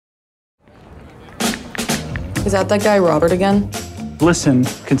Is that guy Robert again? Listen,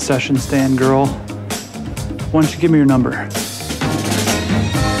 concession stand girl. Why don't you give me your number?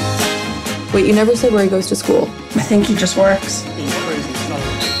 Wait, you never said where he goes to school. I think he just works.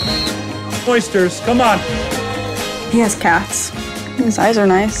 Oysters, come on. He has cats. His eyes are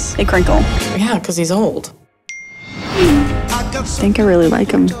nice. They crinkle. Yeah, because he's old. I think I really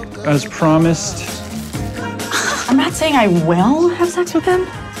like him. As promised. I'm not saying I will have sex with him,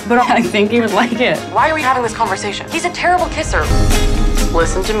 but I think he would like it. Why are we having this conversation? He's a terrible kisser.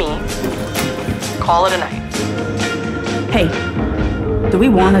 Listen to me. Call it a night. Hey, do we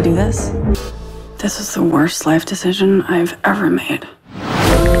want to do this? This is the worst life decision I've ever made.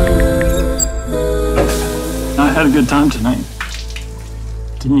 I had a good time tonight.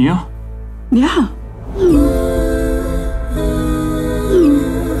 Didn't you? Yeah.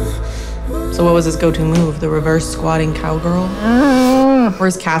 So what was his go-to move? The reverse squatting cowgirl? Were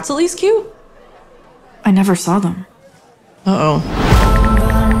his cats at least cute? I never saw them. Uh-oh.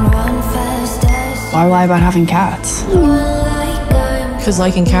 Why lie about having cats? Because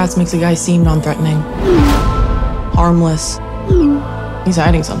liking cats makes a guy seem non-threatening. Harmless. He's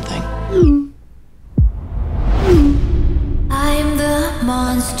hiding something. I'm the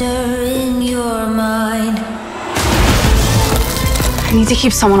monster in your mind. I need to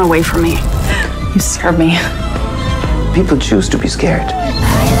keep someone away from me. You scared me. People choose to be scared.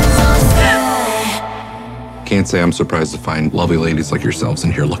 Can't say I'm surprised to find lovely ladies like yourselves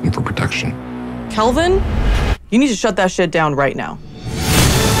in here looking for protection. Kelvin, you need to shut that shit down right now.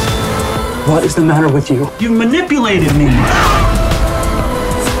 What is the matter with you? You manipulated me.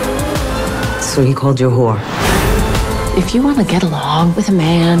 So he called you a whore. If you want to get along with a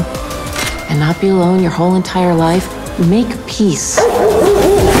man and not be alone your whole entire life, make peace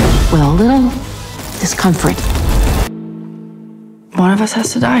with a little discomfort. One of us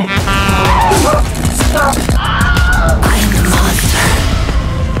has to die.